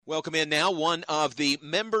Welcome in now one of the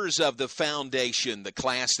members of the foundation, the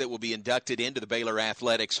class that will be inducted into the Baylor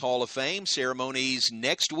Athletics Hall of Fame. Ceremonies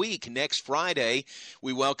next week, next Friday.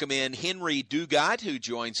 We welcome in Henry Dugat, who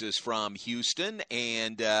joins us from Houston.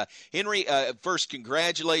 And Henry, first,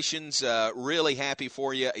 congratulations. Really happy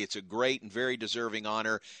for you. It's a great and very deserving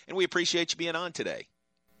honor, and we appreciate you being on today.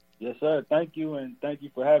 Yes, sir. Thank you, and thank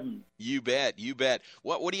you for having me. You bet, you bet.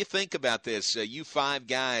 What do you think about this? You five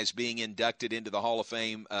guys being inducted into the Hall of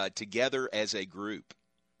Fame together as a group.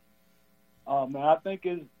 Man, I think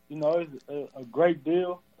it's a great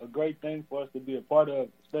deal, a great thing for us to be a part of,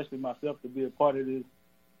 especially myself to be a part of this.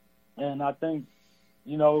 And I think,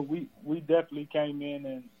 we definitely came in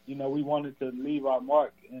and we wanted to leave our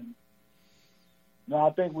mark, and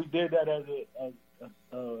I think we did that as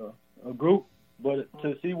a group. But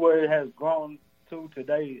to see where it has grown to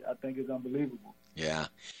today, I think is unbelievable. Yeah,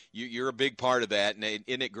 you're a big part of that, and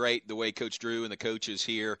isn't it great the way Coach Drew and the coaches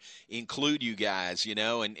here include you guys,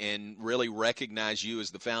 and really recognize you as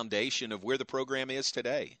the foundation of where the program is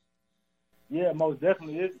today? Yeah, most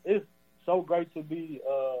definitely. It's so great to be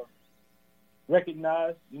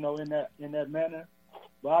recognized, in that manner.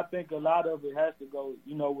 But I think a lot of it has to go,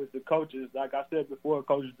 with the coaches. Like I said before,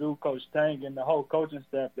 Coach Drew, Coach Tang, and the whole coaching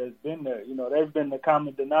staff that's been there. They've been the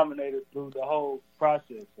common denominator through the whole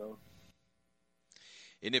process. So,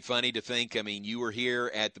 isn't it funny to think, you were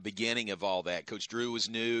here at the beginning of all that. Coach Drew was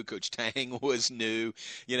new. Coach Tang was new.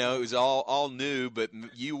 It was all new, but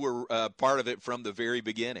you were part of it from the very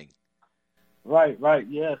beginning. Right,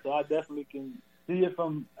 yeah. So I definitely can see it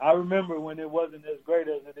I remember when it wasn't as great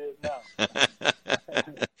as it is now.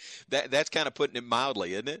 That's kind of putting it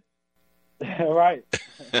mildly, isn't it? Right.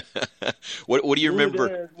 What do you remember? Were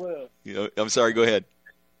there as well. I'm sorry, go ahead.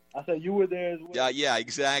 I said you were there as well. Yeah,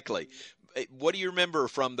 exactly. What do you remember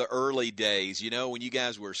from the early days, when you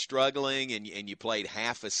guys were struggling and you played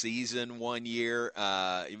half a season one year,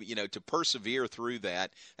 to persevere through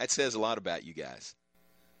that says a lot about you guys.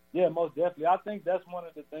 Yeah, most definitely. I think that's one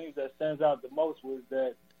of the things that stands out the most was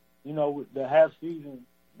that, with the half season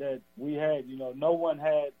that we had, no one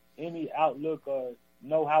had any outlook or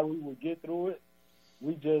know how we would get through it.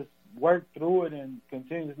 We just worked through it and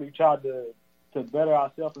continuously tried to better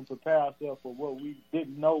ourselves and prepare ourselves for what we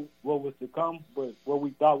didn't know what was to come, but what we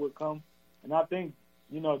thought would come. And I think,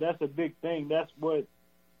 that's a big thing. That's what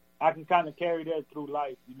I can kind of carry that through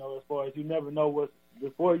life, as far as you never know what's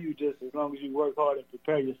before you, just as long as you work hard and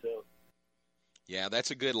prepare yourself. Yeah, that's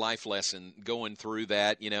a good life lesson going through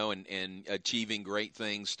that, and achieving great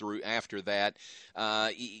things through after that.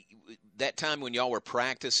 That time when y'all were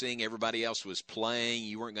practicing, everybody else was playing.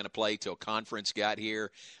 You weren't going to play till conference got here.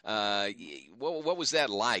 What was that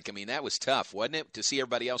like? That was tough, wasn't it, to see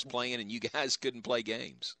everybody else playing and you guys couldn't play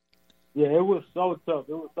games? Yeah, it was so tough.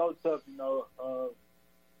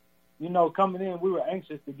 Coming in, we were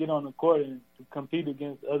anxious to get on the court and to compete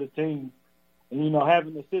against other teams. And,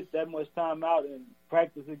 having to sit that much time out and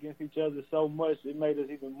practice against each other so much, it made us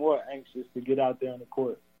even more anxious to get out there on the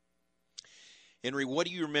court. Henry, what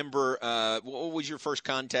do you remember, what was your first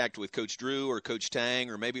contact with Coach Drew or Coach Tang,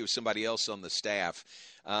 or maybe it was somebody else on the staff,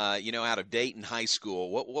 out of Dayton High School?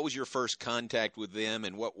 What was your first contact with them,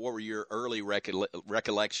 and what were your early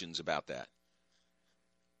recollections about that?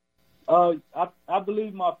 I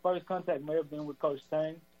believe my first contact may have been with Coach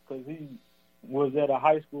Tang, because he was at a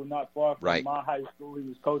high school not far from my high school he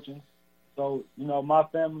was coaching. So, my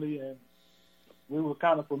family and we were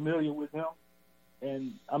kind of familiar with him.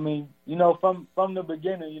 And, from the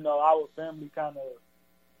beginning, our family kind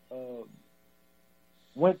of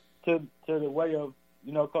went to the way of,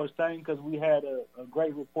 Coach Tang, because we had a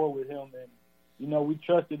great rapport with him. And, we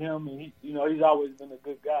trusted him, and he's always been a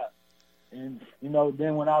good guy. And,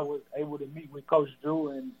 then when I was able to meet with Coach Drew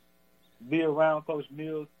and be around Coach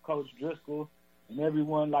Mills, Coach Driscoll, and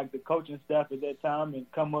everyone, like the coaching staff at that time, and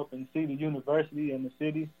come up and see the university and the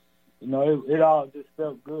city, it all just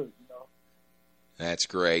felt good, That's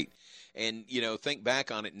great. And, think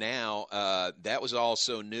back on it now, that was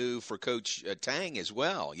also new for Coach Tang as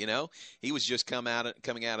well, He was just coming out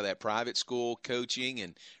of that private school coaching,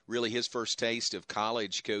 and really his first taste of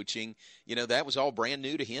college coaching. That was all brand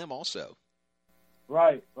new to him also.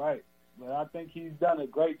 Right. But I think he's done a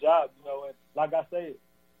great job, and like I said,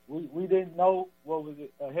 we didn't know what was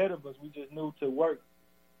ahead of us. We just knew to work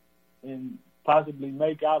and possibly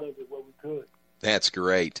make out of it what we could. That's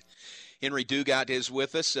great. Henry Dugat is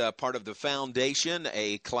with us, part of the foundation,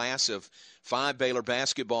 a class of 5 Baylor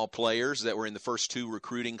basketball players that were in the first 2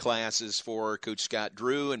 recruiting classes for Coach Scott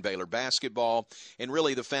Drew and Baylor basketball, and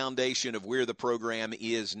really the foundation of where the program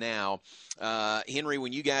is now. Henry,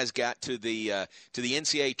 when you guys got to the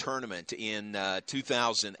NCAA tournament in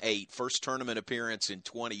 2008, first tournament appearance in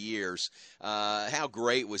 20 years, how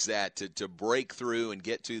great was that to break through and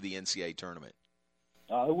get to the NCAA tournament?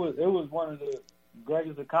 It was one of the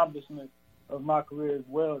greatest accomplishments of my career as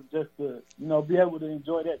well, just to, be able to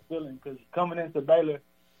enjoy that feeling. Because coming into Baylor,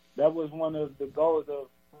 that was one of the goals of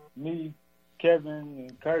me, Kevin,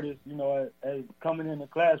 and Curtis. As coming into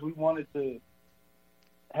class, we wanted to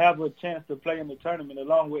have a chance to play in the tournament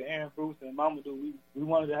along with Aaron Bruce and Mamadou. We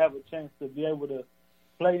wanted to have a chance to be able to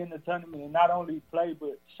play in the tournament and not only play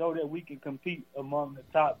but show that we can compete among the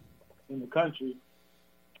top in the country.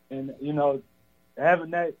 And,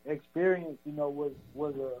 having that experience,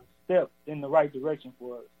 was a step in the right direction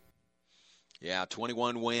for us. Yeah,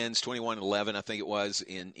 21 wins, 21-11, I think it was,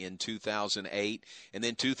 in 2008. And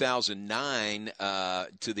then 2009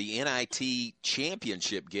 to the NIT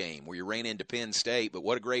championship game where you ran into Penn State. But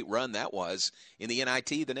what a great run that was in the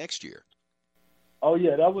NIT the next year. Oh,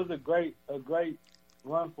 yeah, that was a great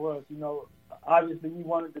run for us. Obviously we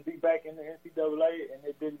wanted to be back in the NCAA, and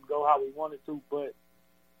it didn't go how we wanted to. But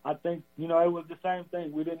I think, it was the same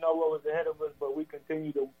thing. We didn't know what was ahead of us, but we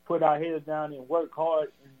continued to put our heads down and work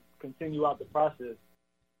hard and continue out the process.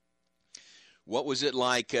 What was it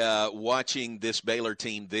like watching this Baylor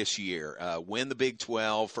team this year win the Big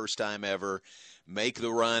 12, first time ever, make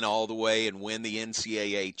the run all the way and win the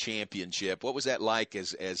NCAA championship? What was that like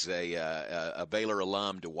as a Baylor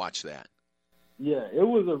alum to watch that? Yeah, it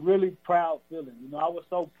was a really proud feeling. I was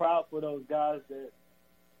so proud for those guys that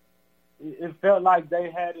it felt like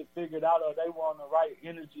they had it figured out, or they were on the right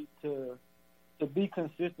energy to be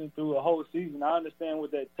consistent through a whole season. I understand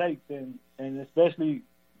what that takes, and especially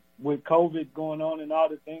with COVID going on and all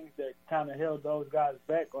the things that kind of held those guys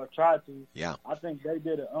back or tried to. Yeah. I think they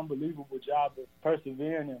did an unbelievable job of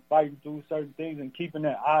persevering and fighting through certain things and keeping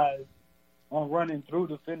their eyes on running through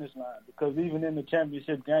the finish line. Because even in the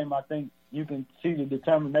championship game, I think you can see the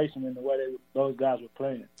determination in the way those guys were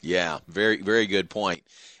playing. Yeah, very, very good point.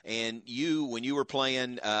 And when you were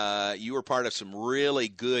playing, you were part of some really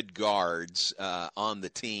good guards on the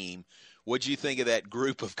team. What did you think of that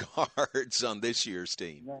group of guards on this year's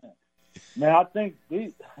team? Man, I think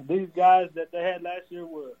these guys that they had last year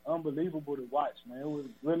were unbelievable to watch, man. It was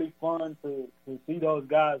really fun to see those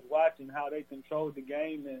guys watching how they controlled the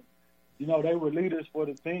game, and they were leaders for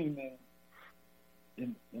the team,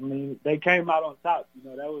 and I mean, they came out on top.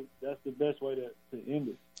 That's the best way to end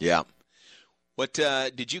it. Yeah. What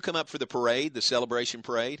did you come up for the parade, the celebration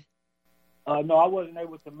parade? No, I wasn't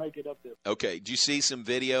able to make it up there. Okay. Did you see some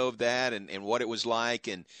video of that and what it was like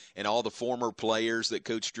and all the former players that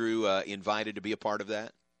Coach Drew invited to be a part of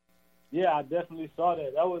that? Yeah, I definitely saw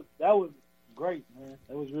that. That was great, man.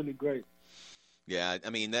 That was really great. Yeah, I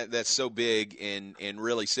mean, that's so big and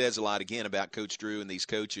really says a lot, again, about Coach Drew and these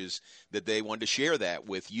coaches that they wanted to share that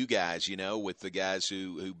with you guys, with the guys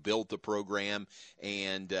who built the program.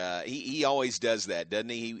 And he always does that, doesn't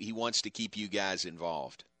he? He wants to keep you guys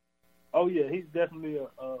involved. Oh, yeah, he's definitely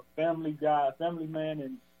a family guy, a family man,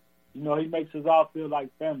 and, he makes us all feel like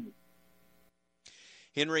family.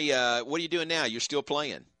 Henry, what are you doing now? You're still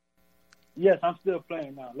playing? Yes, I'm still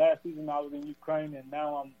playing now. Last season I was in Ukraine, and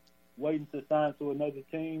now I'm waiting to sign to another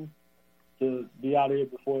team to be out here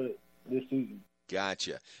before this season.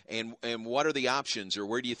 Gotcha. And what are the options, or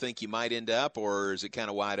where do you think you might end up, or is it kind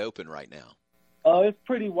of wide open right now? It's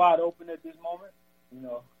pretty wide open at this moment,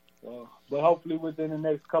 but hopefully within the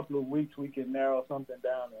next couple of weeks we can narrow something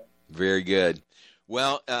down there. Very good.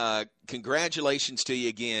 Well, congratulations to you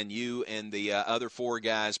again, you and the other 4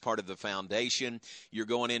 guys part of the foundation. You're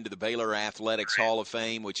going into the Baylor Athletics Hall of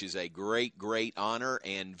Fame, which is a great, great honor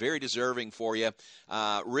and very deserving for you.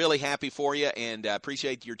 Really happy for you, and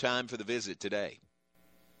appreciate your time for the visit today.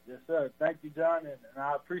 Yes, sir. Thank you, John, and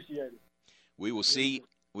I appreciate it. We will see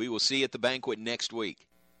you at the banquet next week.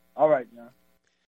 All right, John.